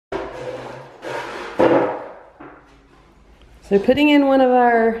So we're putting in one of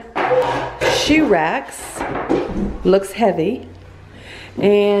our shoe racks. Looks heavy.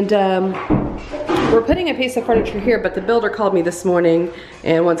 And we're putting a piece of furniture here, but the builder called me this morning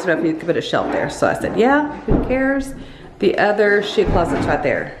and wants to know if you could put a shelf there. So I said, yeah, who cares? The other shoe closet's right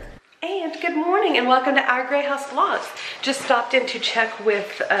there. And good morning and welcome to our Gray House Vlogs. Just stopped in to check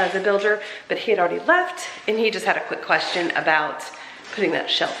with the builder, but he had already left and he just had a quick question about putting that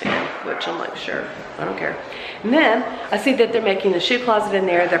shelf in, which I'm like, sure, I don't care. And then I see that they're making the shoe closet in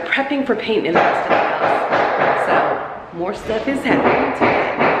there. They're prepping for paint in the rest of the house. So more stuff is happening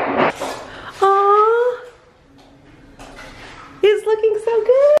today. Aww, it's looking so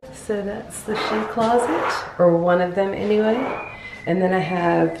good. So that's the shoe closet, or one of them anyway. And then I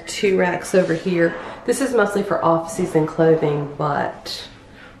have 2 racks over here. This is mostly for off-season clothing, but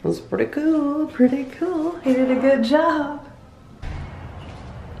it was pretty cool, pretty cool. He did a good job.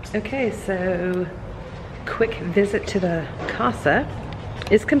 Okay, so quick visit to the casa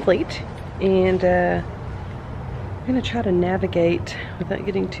is complete, and I'm gonna try to navigate without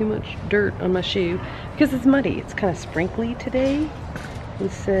getting too much dirt on my shoe because it's muddy. It's kind of sprinkly today, and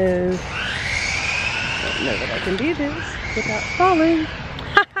so I don't know that I can do this without falling.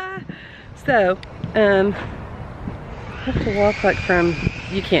 So I have to walk like from,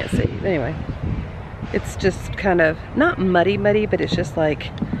 you can't see, anyway. It's just kind of not muddy, but it's just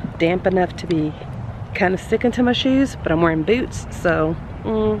like damp enough to be kind of sticking to my shoes, but I'm wearing boots, so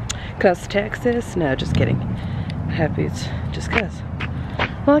cause Texas, no, just kidding. I have boots just cause.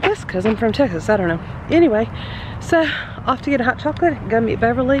 Well, I guess cause I'm from Texas, I don't know. Anyway, so off to get a hot chocolate, go meet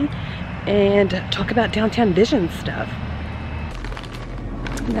Beverly and talk about downtown vision stuff.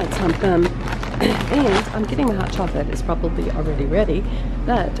 That's and I'm getting my hot chocolate. It's probably already ready,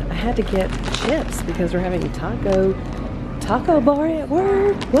 but I had to get chips because we're having a taco bar at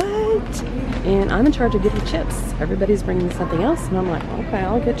work. What? And I'm in charge of getting chips. Everybody's bringing something else, and I'm like, okay,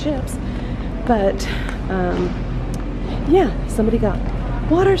 I'll get chips. But yeah, somebody got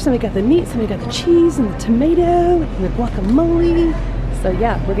water, somebody got the meat, somebody got the cheese and the tomato and the guacamole. So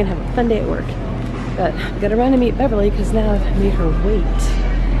yeah, we're gonna have a fun day at work. But I gotta run and meet Beverly because now I've made her wait.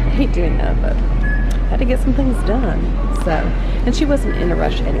 I hate doing that, but I had to get some things done. So, and she wasn't in a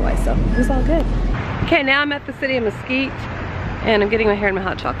rush anyway, so it was all good. Okay, now I'm at the city of Mesquite and I'm getting my hair and my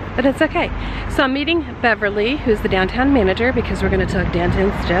hot chocolate, but it's okay. So I'm meeting Beverly, who's the downtown manager, because we're gonna talk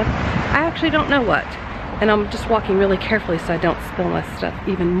downtown stuff. I actually don't know what, and I'm just walking really carefully so I don't spill my stuff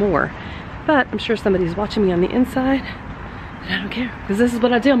even more. But I'm sure somebody's watching me on the inside, and I don't care, because this is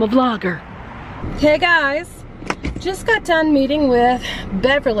what I do, I'm a vlogger. Hey guys, just got done meeting with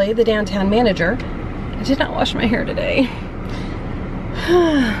Beverly, the downtown manager. I did not wash my hair today.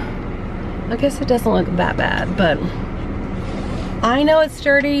 I guess it doesn't look that bad, but I know it's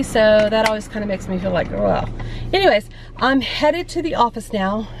dirty, so that always kind of makes me feel like, well. Anyways, I'm headed to the office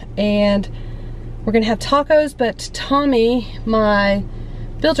now, and we're gonna have tacos, but Tommy, my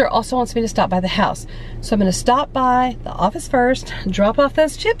builder, also wants me to stop by the house. So I'm gonna stop by the office first, drop off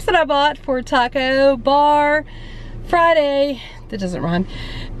those chips that I bought for Taco Bar Friday. That doesn't rhyme.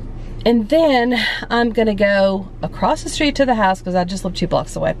 And then I'm gonna go across the street to the house because I just live 2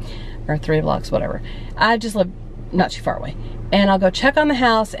 blocks away, or 3 blocks, whatever. I just live not too far away. And I'll go check on the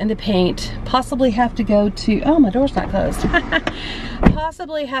house and the paint. Possibly have to go to, oh, my door's not closed.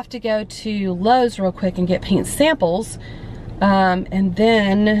 Possibly have to go to Lowe's real quick and get paint samples. And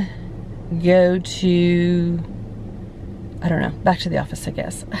then go to, I don't know, back to the office, I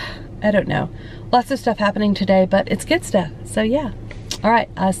guess. I don't know. Lots of stuff happening today, but it's good stuff. So yeah. All right,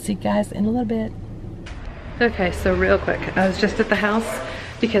 I'll see you guys in a little bit. Okay, so real quick, I was just at the house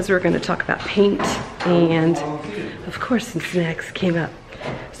because we're gonna talk about paint, and of course some snacks came up.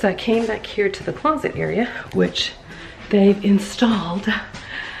 So I came back here to the closet area, which they've installed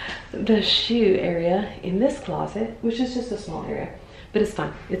the shoe area in this closet, which is just a small area, but it's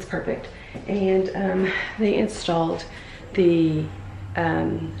fine, it's perfect. And they installed the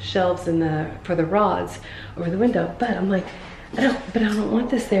shelves for the rods over the window, but I'm like, I don't want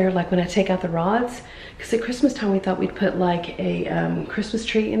this there like when I take out the rods, because at Christmas time we thought we'd put like a Christmas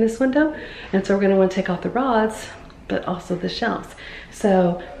tree in this window, and so we're gonna want to take off the rods but also the shelves.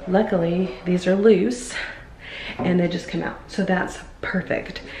 So luckily these are loose and they just come out, so that's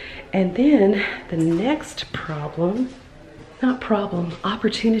perfect. And then the next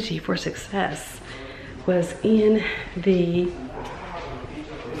opportunity for success was in the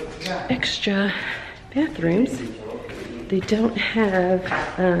extra bathrooms. They don't have,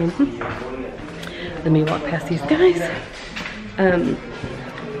 let me walk past these guys. They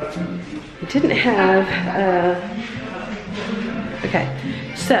didn't have, okay,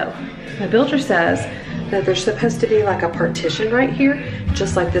 so my builder says that there's supposed to be like a partition right here,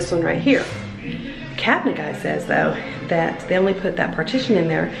 just like this one right here. Cabinet guy says though that they only put that partition in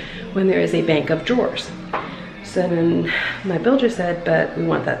there when there is a bank of drawers. So then my builder said, but we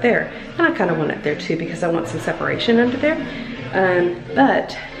want that there. And I kind of want it there too because I want some separation under there.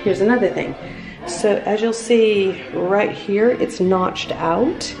 But here's another thing. So as you'll see right here, it's notched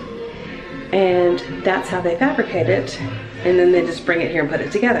out, and that's how they fabricate it. And then they just bring it here and put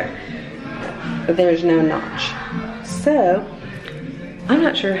it together. But there's no notch. So I'm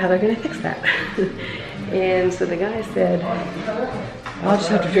not sure how they're gonna fix that. And so the guy said, I'll just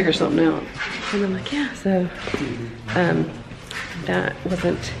have to figure something out. And I'm like, yeah, so that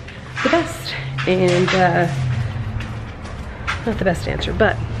wasn't the best. And not the best answer,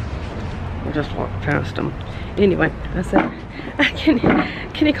 but I just walked past him. Anyway, I said,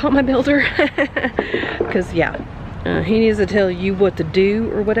 can you call my builder? Because yeah, he needs to tell you what to do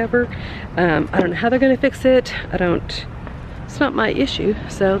or whatever. I don't know how they're gonna fix it. It's not my issue,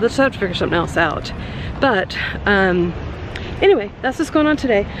 so let's have to figure something else out. But anyway, that's what's going on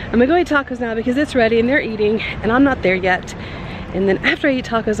today. I'm gonna go eat tacos now because it's ready and they're eating and I'm not there yet. And then after I eat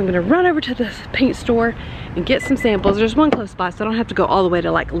tacos, I'm gonna run over to the paint store and get some samples. There's one close by, so I don't have to go all the way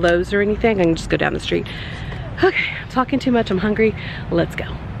to like Lowe's or anything. I can just go down the street. Okay, I'm talking too much, I'm hungry. Let's go.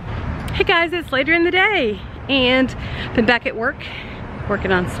 Hey guys, it's later in the day and been back at work,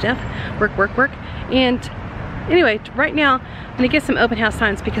 working on stuff. Work. And anyway, right now, I'm gonna get some open house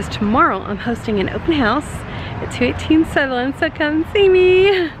signs because tomorrow I'm hosting an open house at 218 Sutherland, so come see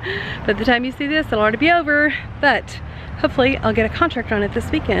me. By the time you see this, it'll already be over, but hopefully I'll get a contract on it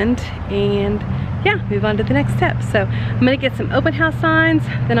this weekend and yeah, move on to the next step. So I'm gonna get some open house signs,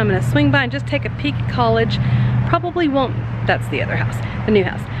 then I'm gonna swing by and just take a peek at college. Probably won't, that's the other house, the new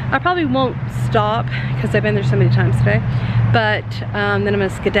house. I probably won't stop because I've been there so many times today, but then I'm gonna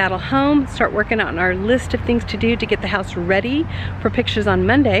skedaddle home, start working on our list of things to do to get the house ready for pictures on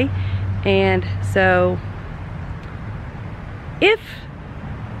Monday. And so if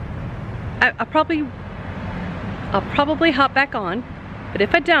I'll probably hop back on, but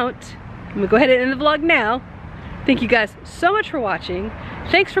if I don't, I'm gonna go ahead and end the vlog now. Thank you guys so much for watching.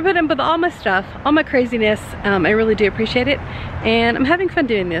 Thanks for putting up with all my stuff, all my craziness. I really do appreciate it. And I'm having fun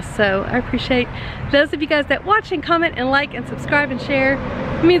doing this, so I appreciate those of you guys that watch and comment and like and subscribe and share.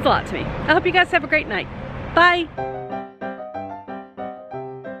 It means a lot to me. I hope you guys have a great night. Bye.